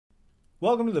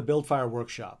Welcome to the BuildFire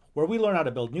workshop, where we learn how to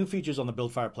build new features on the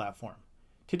BuildFire platform.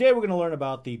 Today we're going to learn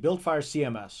about the BuildFire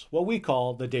CMS, what we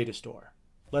call the Datastore.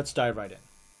 Let's dive right in.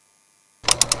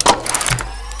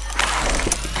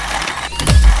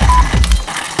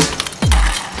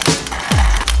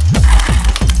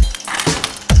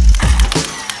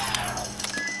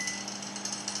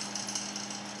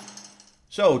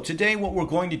 So today what we're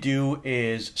going to do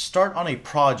is start on a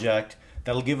project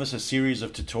that'll give us a series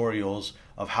of tutorials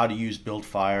of how to use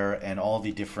BuildFire and all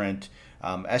the different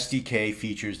SDK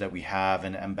features that we have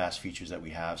and MBAS features that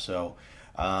we have. So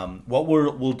what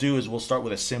we'll do is we'll start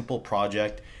with a simple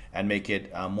project and make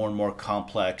it more and more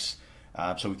complex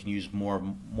so we can use more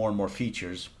and more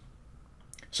features.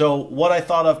 So what I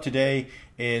thought of today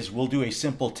is we'll do a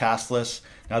simple task list.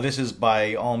 Now this is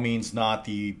by all means not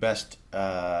the best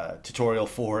tutorial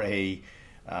for a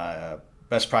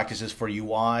best practices for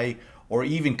UI or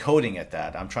even coding at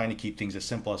that. I'm trying to keep things as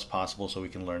simple as possible so we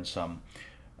can learn some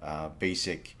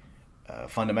basic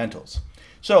fundamentals.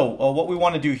 So what we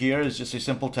want to do here is just a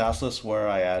simple task list where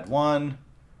I add 1,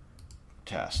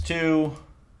 task 2,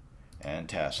 and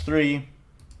task 3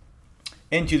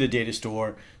 into the data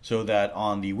store so that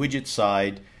on the widget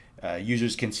side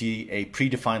users can see a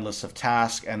predefined list of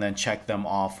tasks and then check them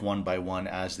off one by one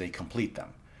as they complete them.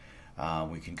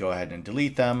 We can go ahead and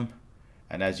delete them,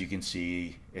 and as you can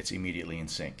see it's immediately in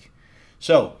sync.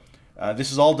 So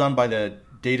this is all done by the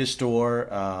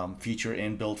Datastore feature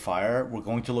in BuildFire. We're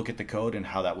going to look at the code and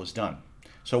how that was done.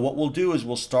 So what we'll do is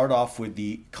we'll start off with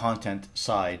the content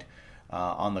side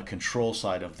on the control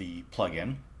side of the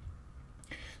plugin.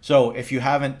 So if you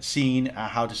haven't seen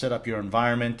how to set up your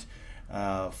environment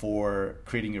for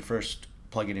creating your first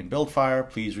plugin in BuildFire,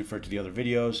 please refer to the other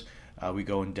videos. We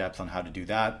go in depth on how to do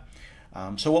that.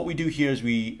 So what we do here is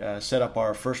we set up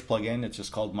our first plugin. It's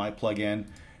just called My Plugin.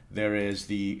 There is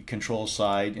the control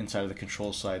side. Inside of the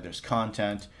control side there's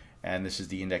content, and this is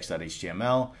the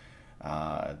index.html.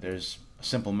 There's a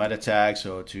simple meta tag,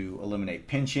 so to eliminate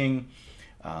pinching.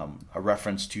 A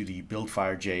reference to the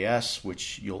BuildFireJS,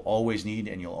 which you'll always need,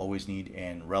 and you'll always need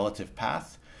in relative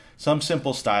path. Some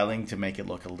simple styling to make it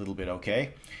look a little bit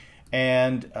okay.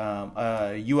 And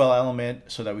a UL element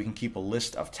so that we can keep a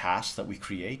list of tasks that we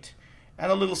create.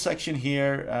 And a little section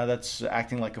here that's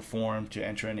acting like a form to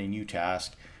enter in a new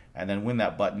task. And then when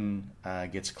that button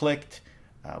gets clicked,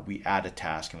 we add a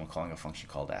task, and we're calling a function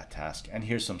called addTask. And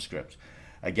here's some script.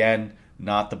 Again,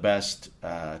 not the best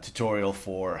tutorial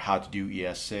for how to do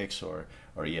ES6 or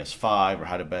ES5 or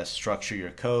how to best structure your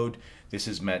code. This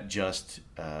is meant just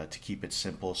to keep it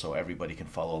simple so everybody can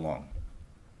follow along.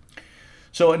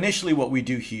 So initially what we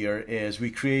do here is we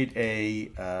create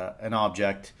an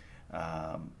object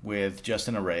with just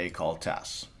an array called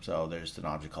tasks. So there's an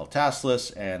object called task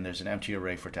list, and there's an empty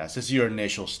array for tasks. This is your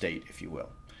initial state, if you will.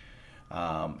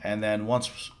 And then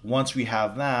once we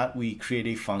have that, we create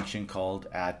a function called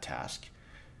addTask.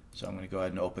 So I'm going to go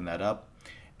ahead and open that up.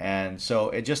 And so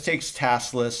it just takes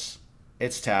task list,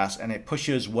 its task, and it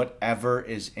pushes whatever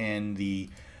is in the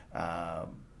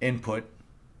input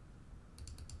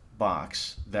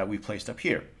box that we placed up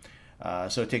here.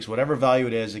 So it takes whatever value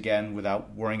it is, again,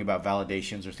 without worrying about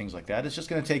validations or things like that. It's just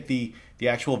going to take the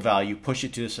actual value, push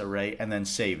it to this array, and then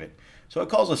save it. So it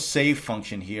calls a save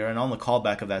function here, and on the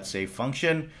callback of that save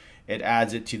function, it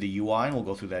adds it to the UI, and we'll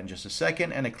go through that in just a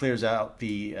second, and it clears out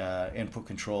the input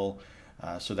control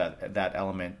so that that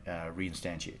element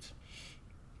reinstantiates.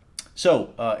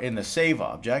 So in the save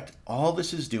object, all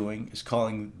this is doing is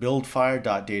calling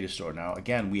buildfire.datastore. Now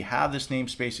again, we have this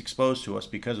namespace exposed to us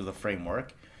because of the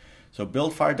framework. So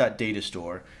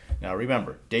buildfire.datastore. Now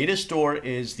remember, Datastore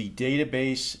is the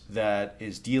database that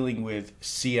is dealing with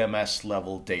CMS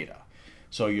level data.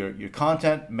 So your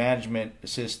content management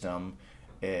system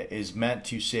is meant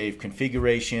to save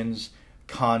configurations,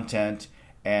 content,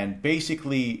 and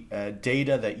basically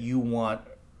data that you want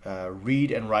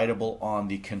read and writable on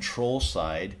the control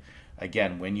side,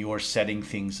 again, when you're setting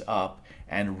things up,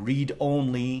 and read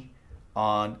only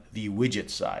on the widget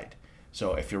side.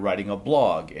 So if you're writing a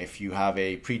blog, if you have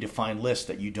a predefined list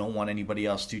that you don't want anybody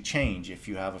else to change, if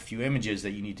you have a few images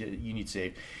that you need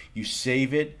saved, you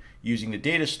save it using the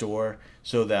data store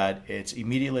so that it's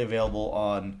immediately available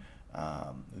on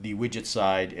the widget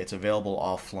side, it's available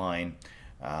offline,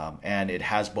 and it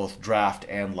has both draft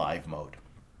and live mode.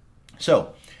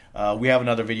 So we have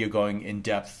another video going in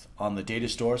depth on the data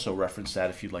store, so reference that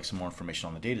if you'd like some more information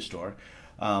on the data store.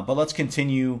 But let's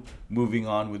continue moving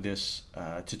on with this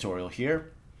tutorial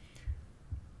here.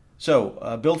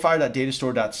 So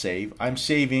buildfire.datastore.save, I'm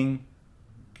saving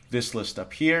this list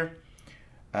up here,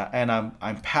 and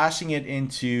I'm passing it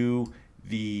into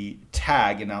the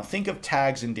tag, and now think of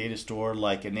tags in Datastore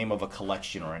like a name of a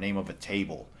collection or a name of a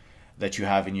table that you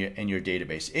have in your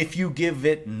database. If you give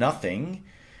it nothing,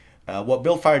 what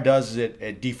BuildFire does is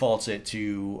it defaults it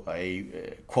to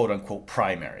a quote-unquote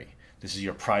primary. This is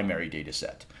your primary data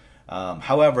set.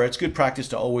 However, it's good practice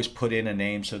to always put in a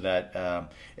name so that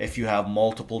if you have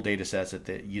multiple data sets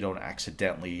that you don't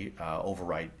accidentally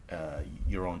overwrite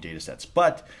your own data sets.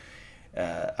 But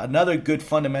another good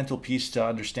fundamental piece to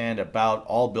understand about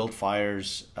all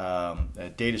BuildFire's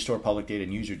Datastore, public data,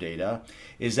 and user data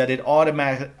is that it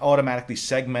automatically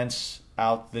segments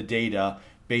out the data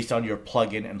based on your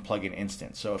plugin and plugin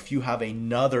instance. So if you have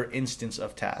another instance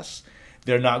of tasks,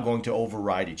 they're not going to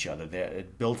override each other.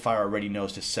 BuildFire already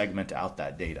knows to segment out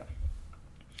that data.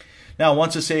 Now,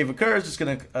 once a save occurs, it's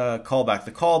going to call back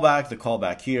the callback. The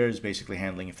callback here is basically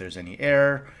handling if there's any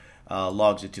error,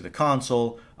 logs it to the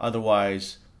console,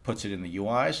 otherwise puts it in the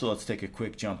UI. So let's take a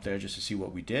quick jump there just to see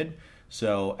what we did.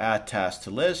 So add task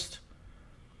to list.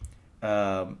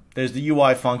 There's the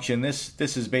UI function. This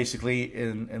is basically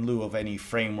in lieu of any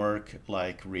framework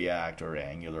like React or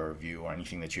Angular or Vue or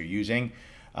anything that you're using.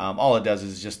 All it does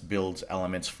is just builds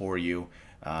elements for you.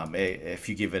 If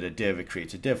you give it a div, it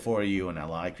creates a div for you. An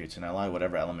li creates an li,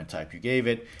 whatever element type you gave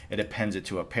it. It appends it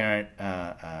to a parent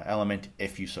element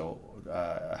if you so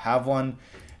have one.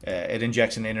 It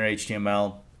injects an inner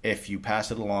HTML if you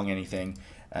pass it along anything,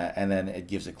 and then it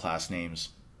gives it class names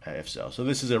if so. So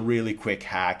this is a really quick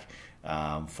hack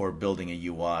for building a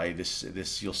UI.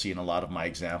 This you'll see in a lot of my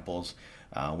examples.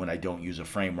 When I don't use a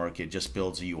framework, it just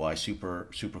builds a UI super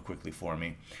quickly for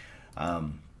me.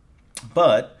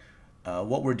 But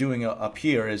what we're doing up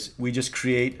here is we just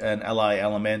create an li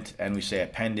element and we say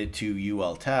append it to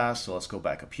ul task. So let's go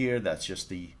back up here. That's just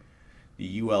the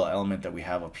ul element that we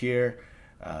have up here,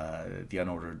 the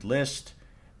unordered list,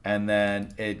 and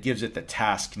then it gives it the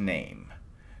task name.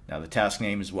 Now the task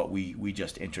name is what we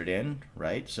just entered in,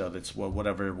 right? So that's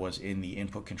whatever was in the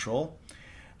input control.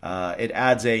 It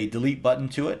adds a delete button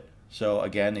to it. So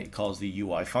again, it calls the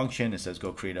UI function. It says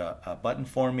go create a button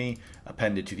for me,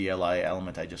 append it to the li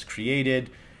element I just created.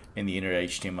 In the inner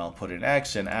HTML, put an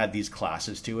X and add these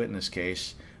classes to it. In this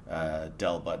case,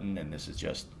 del button, and this is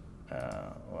just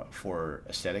for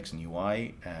aesthetics and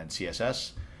UI and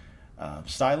CSS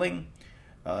styling.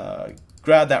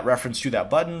 Grab that reference to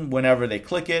that button. Whenever they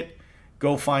click it,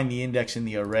 go find the index in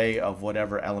the array of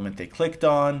whatever element they clicked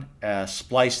on,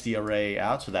 splice the array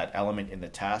out, so that element in the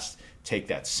task, take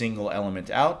that single element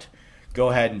out, go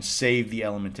ahead and save the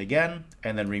element again,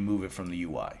 and then remove it from the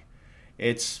UI.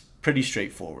 It's pretty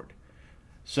straightforward.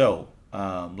 So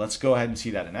let's go ahead and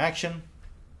see that in action.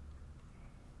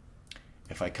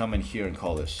 If I come in here and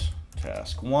call this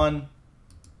task 1,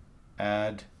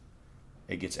 add,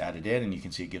 it gets added in, and you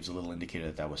can see it gives a little indicator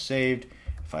that that was saved.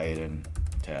 If I hit in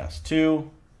task 2,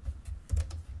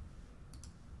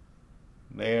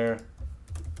 there,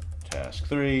 task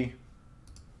 3,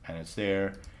 and it's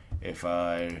there. If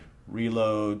I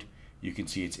reload, you can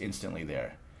see it's instantly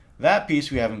there. That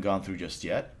piece we haven't gone through just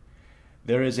yet.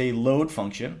 There is a load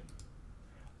function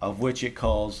of which it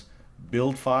calls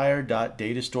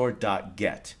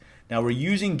buildfire.datastore.get. Now we're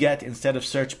using get instead of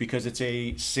search because it's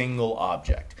a single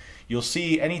object. You'll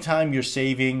see anytime you're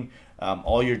saving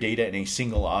all your data in a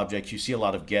single object, you see a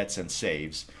lot of gets and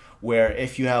saves, where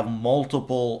if you have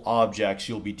multiple objects,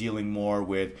 you'll be dealing more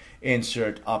with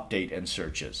insert, update, and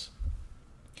searches.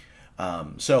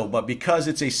 But because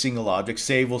it's a single object,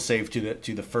 save will save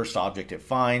to the first object it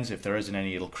finds. If there isn't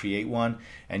any, it'll create one,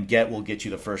 and get will get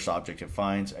you the first object it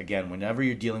finds. Again, whenever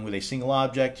you're dealing with a single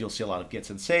object, you'll see a lot of gets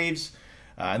and saves,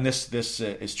 and this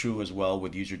is true as well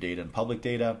with user data and public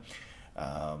data,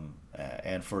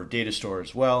 and for Datastore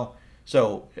as well.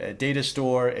 So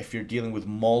Datastore, if you're dealing with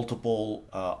multiple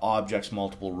objects,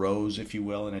 multiple rows, if you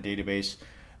will, in a database,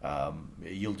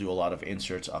 you'll do a lot of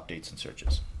inserts, updates, and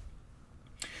searches.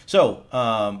 So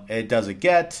it does a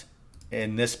get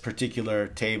in this particular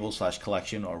table /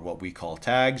 collection, or what we call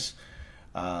tags.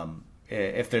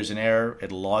 If there's an error,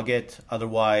 it'll log it.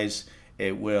 Otherwise,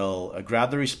 it will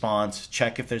grab the response,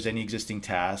 check if there's any existing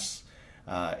tasks.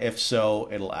 If so,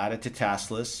 it'll add it to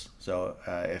task list. So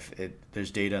if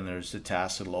there's data and there's a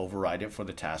task, it'll override it for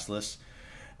the task list.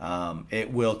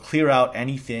 It will clear out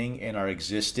anything in our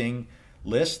existing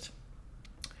list.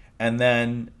 And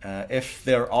then if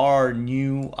there are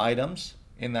new items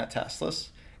in that task list,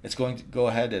 it's going to go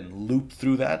ahead and loop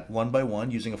through that one by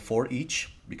one using a for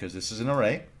each, because this is an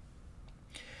array.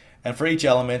 And for each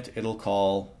element, it'll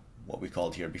call what we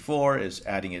called here before, is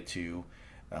adding it to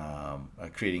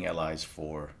creating LIs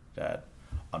for that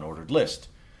unordered list.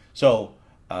 So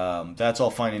That's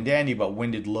all fine and dandy, but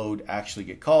when did load actually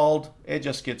get called? It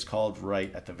just gets called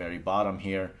right at the very bottom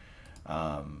here.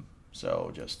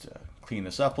 So just clean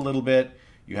this up a little bit.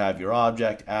 You have your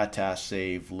object, add task,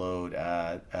 save, load,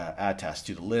 add task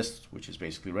to the list, which is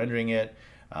basically rendering it.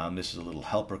 This is a little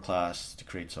helper class to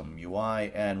create some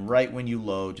UI. And right when you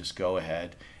load, just go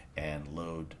ahead and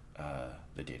load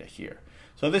the data here.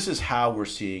 So this is how we're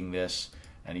seeing this.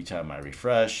 Anytime I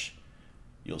refresh,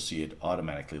 you'll see it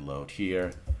automatically load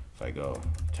here. If I go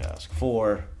task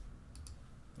 4,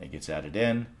 it gets added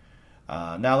in.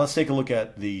 Now let's take a look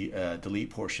at the delete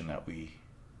portion that we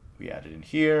added in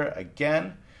here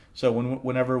again. So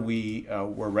whenever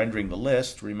we're rendering the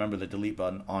list, remember the delete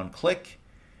button on click.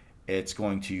 It's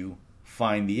going to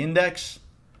find the index.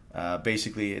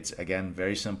 Basically, it's again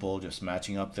very simple, just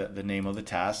matching up the name of the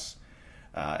tasks.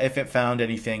 If it found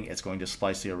anything, it's going to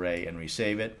splice the array and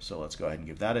resave it. So let's go ahead and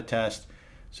give that a test.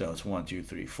 So it's 1, 2,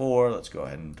 3, 4. Let's go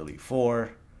ahead and delete 4,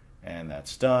 and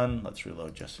that's done. Let's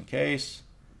reload just in case.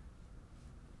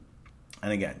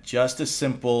 And again, just as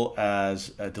simple as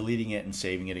deleting it and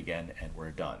saving it again, and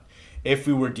we're done. If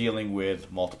we were dealing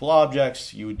with multiple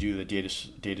objects, you would do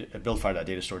the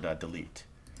buildfire.datastore.delete.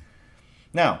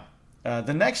 Now,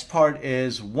 the next part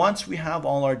is once we have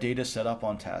all our data set up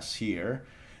on tasks here,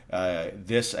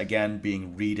 this again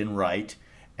being read and write,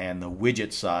 and the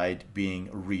widget side being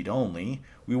read only,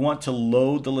 we want to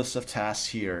load the list of tasks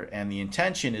here, and the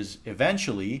intention is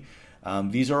eventually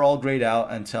these are all grayed out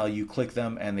until you click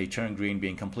them and they turn green,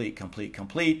 being complete, complete,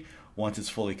 complete. Once it's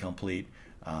fully complete,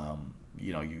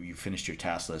 you finished your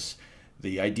task list.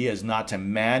 The idea is not to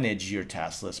manage your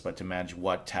task list, but to manage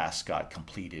what tasks got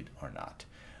completed or not.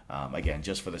 Again,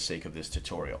 just for the sake of this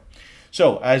tutorial.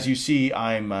 So as you see,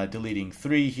 I'm deleting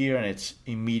 3 here, and it's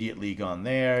immediately gone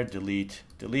there. Delete,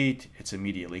 delete, it's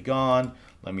immediately gone.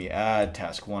 Let me add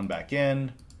task 1 back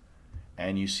in,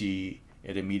 and you see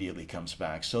it immediately comes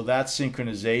back. So that's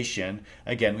synchronization.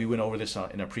 Again, we went over this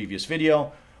in a previous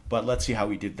video, but let's see how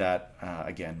we did that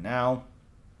again now.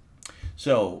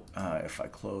 So if I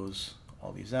close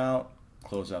all these out,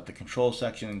 close out the control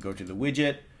section and go to the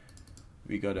widget,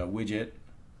 we go to widget.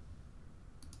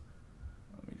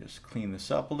 Let me just clean this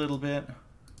up a little bit.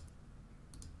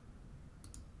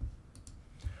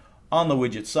 On the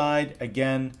widget side,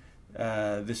 again,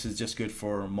 this is just good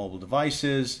for mobile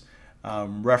devices.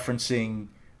 Referencing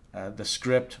the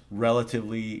script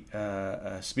relatively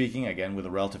speaking, again with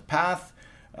a relative path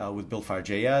with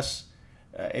BuildFireJS.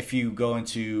 If you go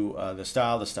into the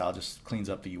style just cleans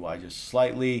up the UI just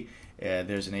slightly.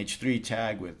 There's an H3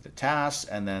 tag with the tasks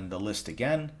and then the list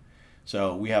again.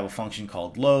 So we have a function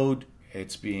called load.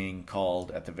 It's being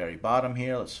called at the very bottom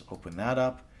here. Let's open that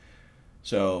up.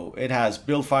 So it has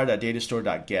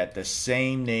buildfire.datastore.get, the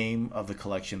same name of the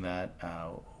collection that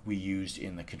we used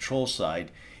in the control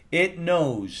side. It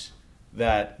knows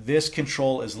that this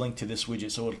control is linked to this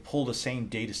widget, so it'll pull the same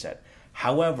data set.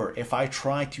 However, if I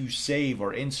try to save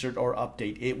or insert or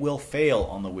update, it will fail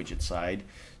on the widget side,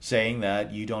 saying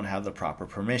that you don't have the proper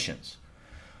permissions.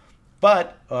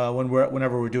 But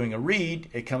whenever we're doing a read,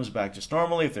 it comes back just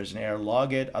normally. If there's an error,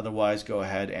 log it. Otherwise, go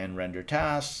ahead and render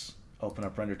tasks. Open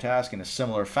up render task in a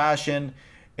similar fashion.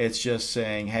 It's just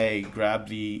saying, hey, grab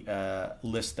the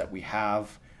list that we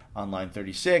have on line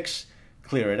 36,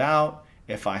 clear it out.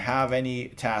 If I have any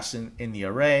tasks in the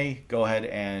array, go ahead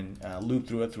and loop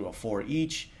through it through a for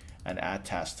each and add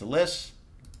tasks to list.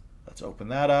 Let's open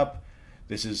that up.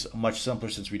 This is much simpler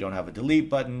since we don't have a delete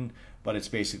button, but it's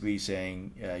basically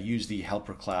saying use the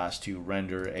helper class to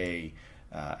render a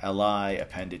li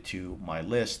appended to my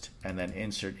list and then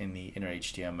insert in the inner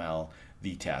HTML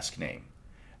the task name.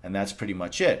 And that's pretty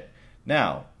much it.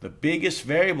 Now, the biggest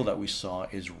variable that we saw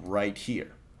is right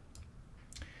here.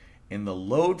 In the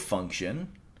load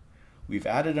function, we've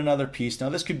added another piece. Now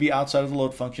this could be outside of the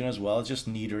load function as well. It's just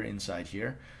neater inside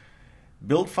here.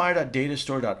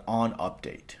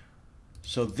 BuildFire.datastore.onUpdate.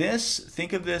 So this,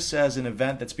 think of this as an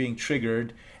event that's being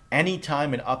triggered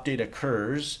anytime an update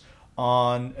occurs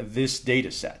on this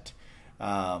data set.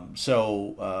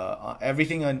 Everything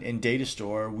in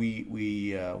Datastore,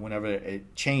 whenever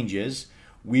it changes,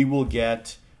 we will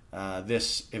get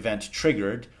this event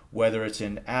triggered, whether it's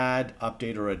an add,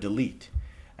 update, or a delete.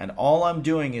 And all I'm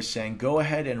doing is saying go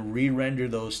ahead and re-render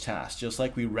those tasks, just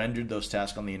like we rendered those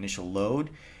tasks on the initial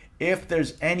load. If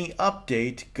there's any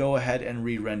update, go ahead and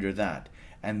re-render that.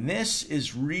 And this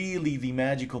is really the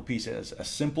magical piece, as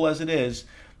simple as it is,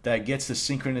 that gets the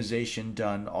synchronization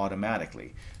done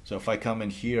automatically. So if I come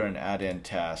in here and add in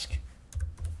task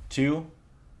 2,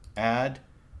 add,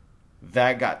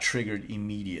 that got triggered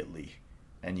immediately.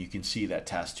 And you can see that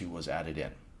task 2 was added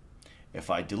in. If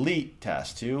I delete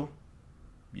task 2,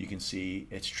 you can see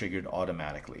it's triggered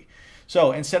automatically.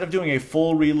 So instead of doing a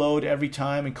full reload every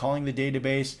time and calling the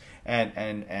database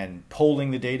and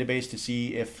polling the database to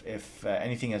see if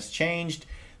anything has changed,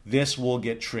 this will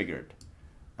get triggered.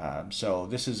 So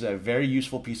this is a very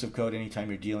useful piece of code anytime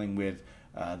you're dealing with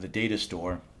the data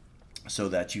store, so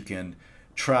that you can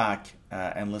track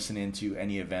and listen into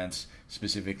any events,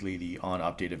 specifically the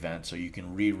onUpdate event, so you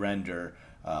can re-render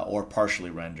or partially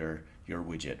render your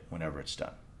widget whenever it's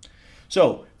done.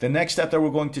 So the next step that we're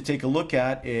going to take a look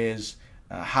at is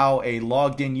how a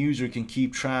logged in user can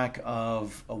keep track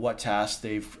of what tasks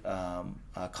they've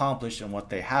accomplished and what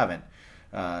they haven't.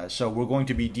 So we're going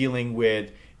to be dealing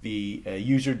with the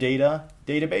user data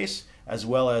database as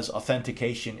well as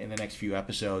authentication in the next few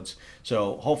episodes.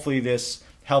 So hopefully this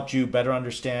helped you better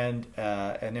understand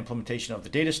an implementation of the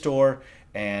data store,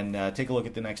 and take a look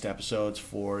at the next episodes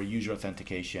for user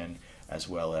authentication as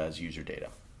well as user data.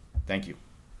 Thank you.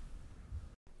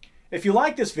 If you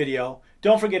like this video,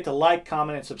 don't forget to like,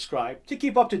 comment, and subscribe to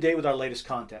keep up to date with our latest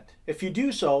content. If you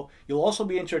do so, you'll also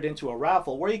be entered into a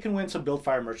raffle where you can win some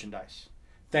BuildFire merchandise.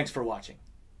 Thanks for watching.